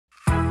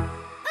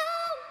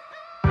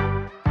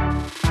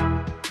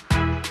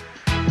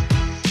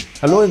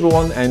Hello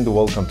everyone and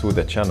welcome to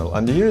the channel,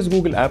 and here's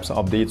Google Apps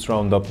Updates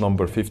Roundup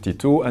number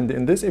 52, and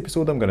in this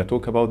episode I'm going to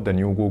talk about the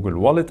new Google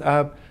Wallet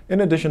app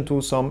in addition to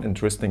some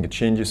interesting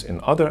changes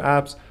in other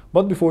apps.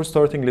 But before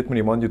starting, let me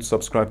remind you to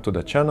subscribe to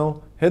the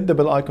channel, hit the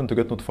bell icon to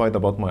get notified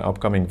about my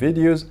upcoming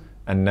videos,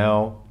 and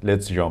now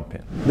let's jump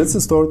in.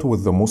 Let's start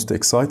with the most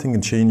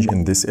exciting change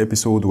in this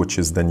episode, which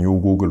is the new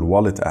Google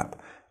Wallet app.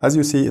 As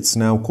you see, it's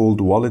now called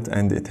Wallet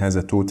and it has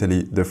a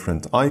totally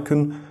different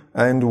icon.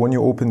 And when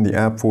you open the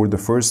app for the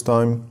first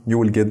time, you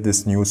will get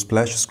this new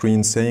splash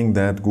screen saying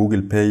that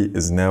Google Pay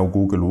is now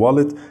Google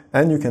Wallet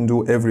and you can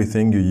do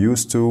everything you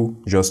used to,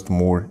 just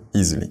more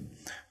easily.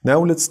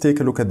 Now let's take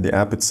a look at the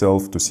app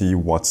itself to see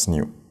what's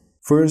new.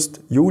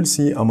 First, you will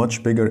see a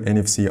much bigger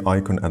NFC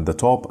icon at the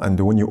top, and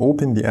when you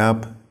open the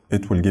app,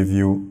 it will give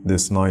you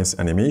this nice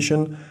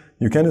animation.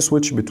 You can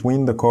switch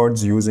between the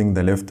cards using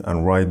the left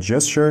and right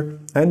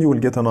gesture, and you will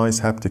get a nice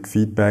haptic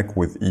feedback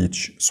with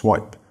each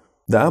swipe.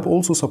 The app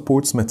also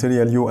supports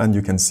Material You, and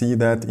you can see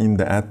that in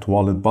the Add to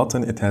Wallet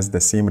button it has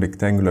the same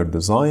rectangular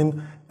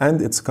design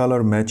and its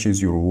color matches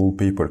your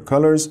wallpaper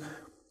colors.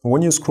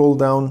 When you scroll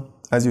down,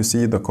 as you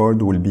see, the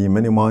card will be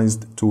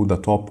minimized to the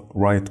top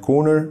right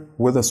corner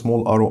with a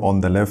small arrow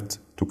on the left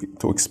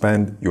to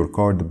expand your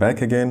card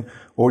back again,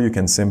 or you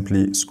can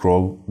simply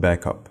scroll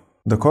back up.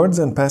 The cards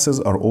and passes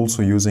are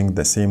also using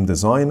the same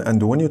design,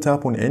 and when you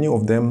tap on any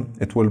of them,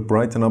 it will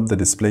brighten up the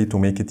display to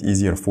make it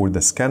easier for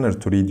the scanner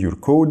to read your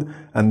code,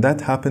 and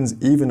that happens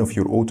even if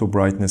your auto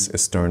brightness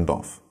is turned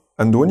off.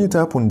 And when you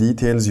tap on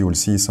details, you will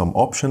see some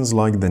options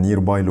like the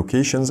nearby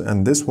locations,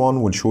 and this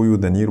one will show you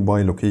the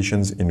nearby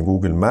locations in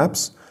Google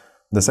Maps.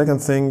 The second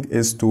thing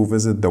is to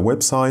visit the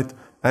website,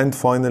 and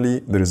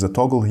finally there is a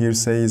toggle here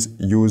says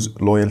use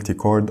loyalty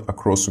card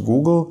across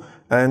Google,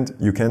 and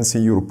you can see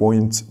your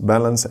points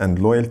balance and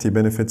loyalty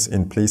benefits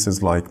in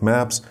places like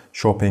Maps,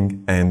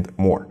 shopping, and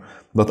more.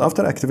 But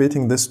after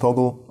activating this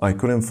toggle, I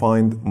couldn't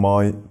find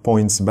my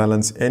points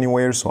balance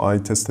anywhere, so I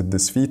tested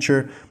this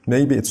feature.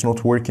 Maybe it's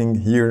not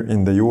working here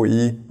in the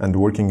UAE and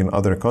working in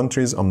other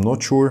countries, I'm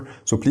not sure.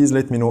 So please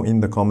let me know in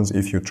the comments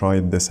if you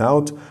tried this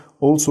out.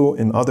 Also,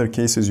 in other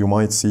cases, you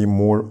might see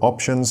more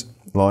options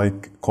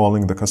like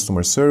calling the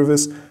customer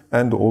service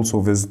and also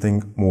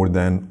visiting more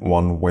than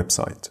one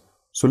website.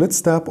 So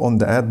let's tap on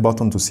the add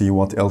button to see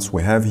what else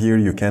we have here.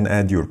 You can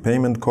add your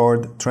payment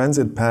card,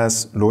 transit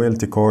pass,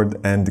 loyalty card,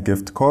 and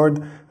gift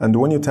card. And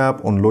when you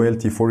tap on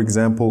loyalty, for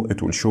example,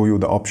 it will show you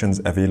the options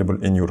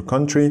available in your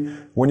country.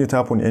 When you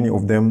tap on any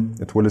of them,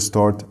 it will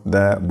start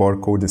the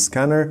barcode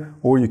scanner,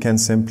 or you can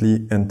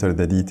simply enter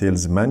the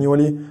details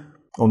manually.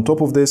 On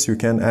top of this, you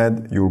can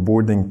add your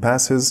boarding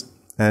passes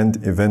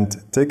and event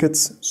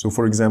tickets. So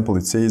for example,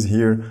 it says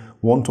here,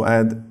 want to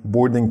add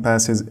boarding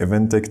passes,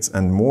 event tickets,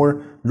 and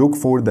more? Look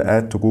for the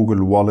Add to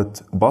Google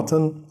Wallet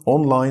button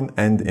online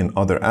and in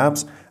other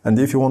apps. And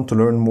if you want to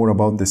learn more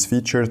about this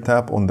feature,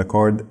 tap on the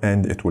card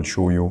and it will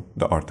show you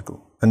the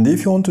article. And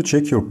if you want to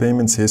check your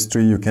payments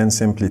history, you can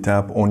simply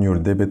tap on your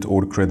debit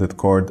or credit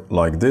card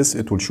like this.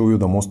 It will show you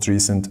the most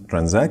recent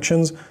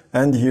transactions.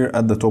 And here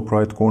at the top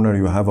right corner,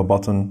 you have a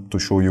button to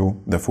show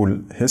you the full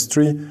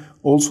history.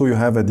 Also, you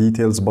have a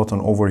details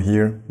button over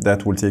here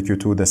that will take you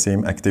to the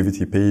same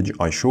activity page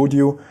I showed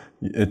you.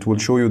 It will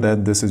show you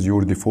that this is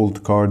your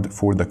default card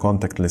for the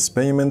contactless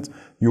payment,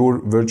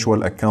 your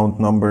virtual account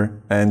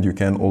number, and you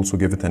can also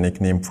give it a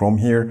nickname from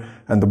here.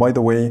 And by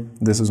the way,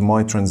 this is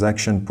my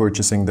transaction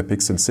purchasing the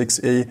Pixel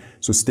 6a,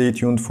 so stay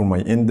tuned for my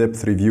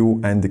in-depth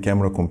review and the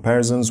camera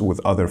comparisons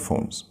with other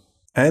phones.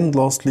 And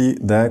lastly,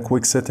 the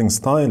quick setting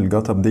style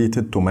got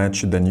updated to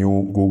match the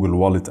new Google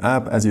Wallet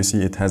app. As you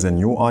see, it has a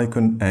new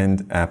icon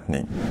and app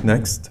name.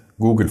 Next,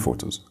 Google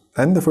Photos.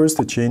 And the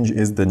first change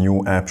is the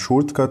new app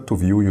shortcut to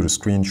view your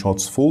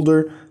screenshots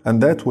folder,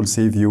 and that will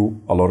save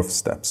you a lot of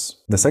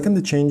steps. The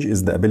second change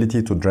is the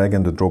ability to drag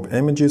and drop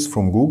images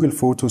from Google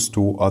Photos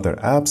to other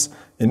apps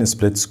in a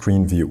split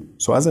screen view.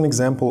 So as an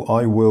example,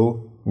 I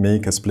will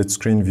make a split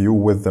screen view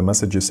with the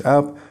Messages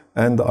app,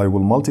 and I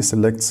will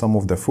multi-select some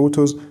of the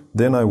photos,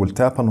 then I will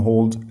tap and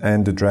hold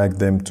and drag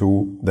them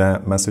to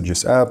the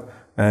Messages app,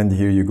 and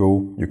here you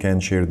go, you can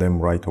share them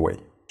right away.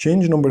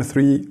 Change number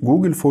 3,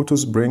 Google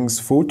Photos brings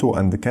photo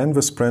and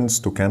canvas prints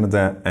to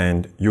Canada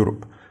and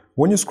Europe.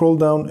 When you scroll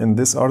down in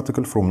this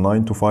article from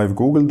 9 to 5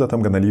 Google that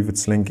I'm gonna leave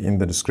its link in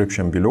the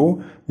description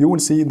below, you will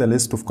see the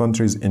list of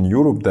countries in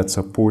Europe that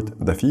support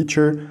the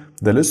feature,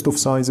 the list of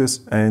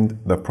sizes and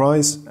the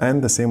price,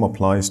 and the same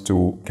applies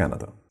to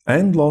Canada.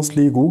 And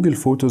lastly, Google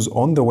Photos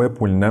on the web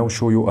will now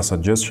show you a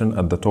suggestion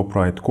at the top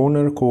right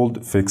corner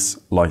called Fix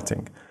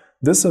Lighting.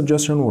 This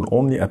suggestion will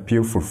only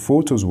appear for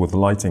photos with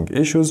lighting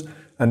issues,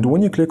 and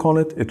when you click on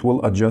it, it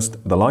will adjust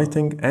the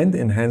lighting and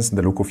enhance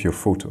the look of your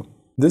photo.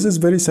 This is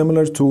very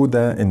similar to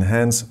the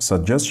Enhance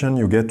suggestion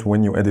you get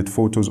when you edit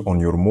photos on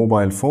your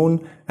mobile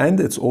phone,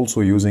 and it's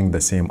also using the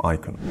same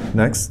icon.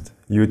 Next,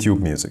 YouTube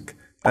Music.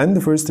 And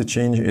the first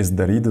change is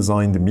the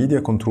redesigned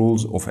media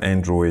controls of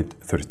Android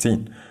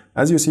 13.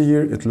 As you see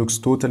here, it looks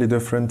totally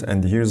different,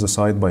 and here's a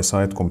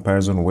side-by-side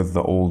comparison with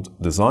the old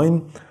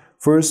design.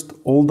 First,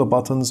 all the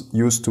buttons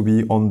used to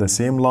be on the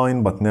same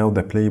line, but now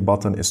the play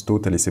button is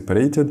totally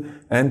separated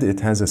and it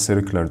has a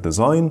circular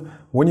design.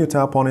 When you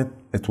tap on it,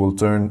 it will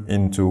turn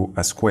into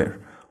a square.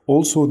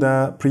 Also,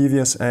 the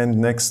previous and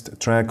next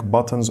track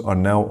buttons are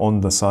now on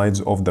the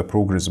sides of the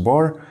progress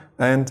bar,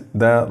 and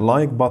the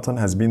like button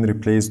has been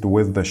replaced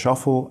with the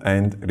shuffle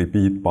and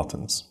repeat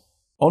buttons.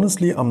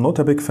 Honestly, I'm not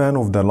a big fan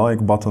of the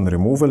like button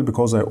removal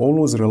because I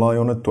always rely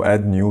on it to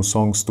add new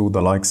songs to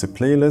the likes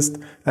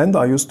playlist, and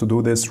I used to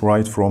do this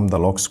right from the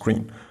lock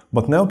screen.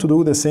 But now to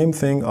do the same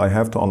thing, I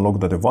have to unlock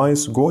the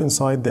device, go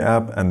inside the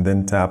app and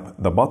then tap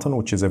the button,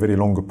 which is a very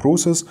long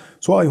process.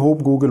 So I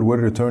hope Google will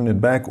return it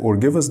back or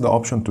give us the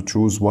option to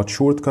choose what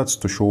shortcuts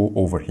to show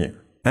over here.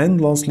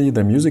 And lastly,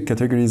 the music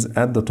categories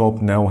at the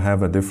top now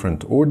have a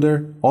different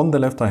order. On the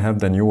left I have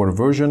the newer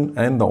version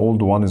and the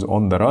old one is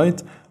on the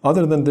right.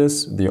 Other than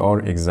this, they are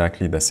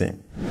exactly the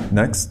same.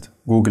 Next,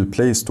 Google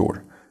Play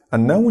Store.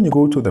 And now when you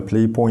go to the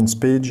Play Points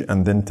page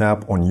and then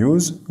tap on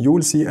Use, you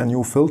will see a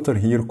new filter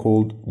here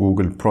called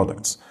Google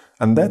Products.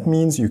 And that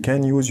means you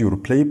can use your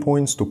Play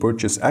Points to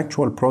purchase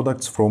actual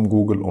products from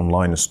Google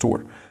Online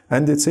Store.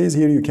 And it says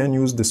here you can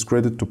use this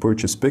credit to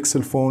purchase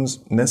Pixel phones,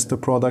 Nest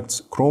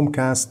products,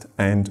 Chromecast,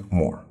 and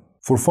more.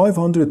 For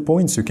 500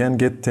 points, you can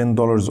get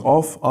 $10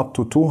 off, up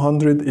to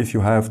 200 if you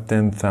have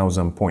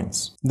 10,000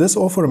 points. This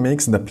offer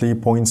makes the Play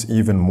Points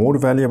even more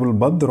valuable,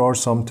 but there are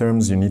some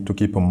terms you need to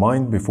keep in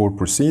mind before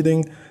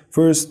proceeding.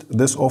 First,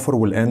 this offer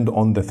will end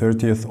on the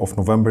 30th of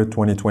November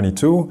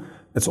 2022.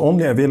 It's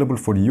only available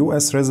for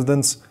US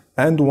residents.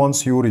 And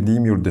once you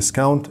redeem your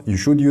discount, you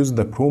should use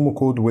the promo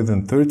code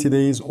within 30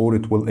 days or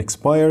it will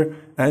expire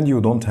and you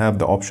don't have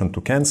the option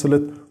to cancel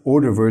it or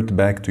revert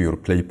back to your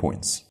Play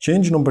Points.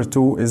 Change number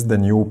 2 is the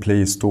new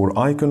Play Store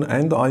icon,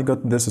 and I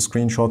got this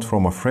screenshot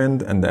from a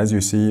friend, and as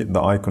you see,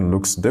 the icon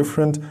looks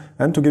different.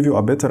 And to give you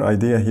a better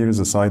idea, here is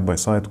a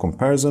side-by-side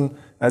comparison.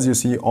 As you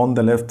see on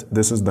the left,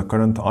 this is the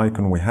current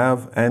icon we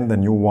have and the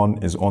new one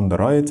is on the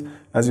right.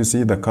 As you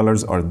see, the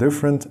colors are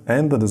different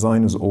and the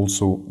design is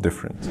also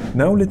different.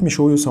 Now let me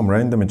show you some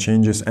random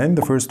changes, and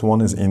the first one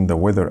is in the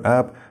Weather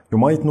app. You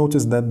might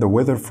notice that the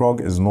Weather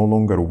Frog is no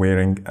longer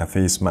wearing a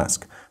face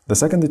mask. The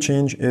second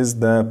change is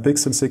the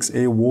Pixel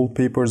 6a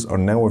wallpapers are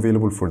now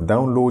available for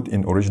download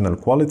in original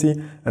quality,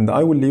 and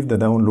I will leave the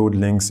download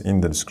links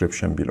in the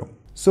description below.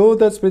 So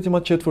that's pretty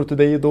much it for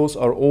today. Those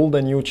are all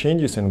the new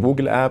changes in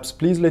Google Apps.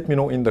 Please let me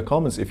know in the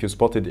comments if you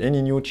spotted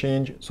any new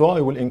change, so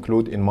I will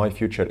include in my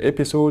future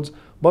episodes.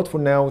 But for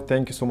now,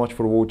 thank you so much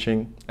for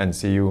watching and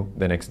see you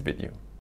the next video.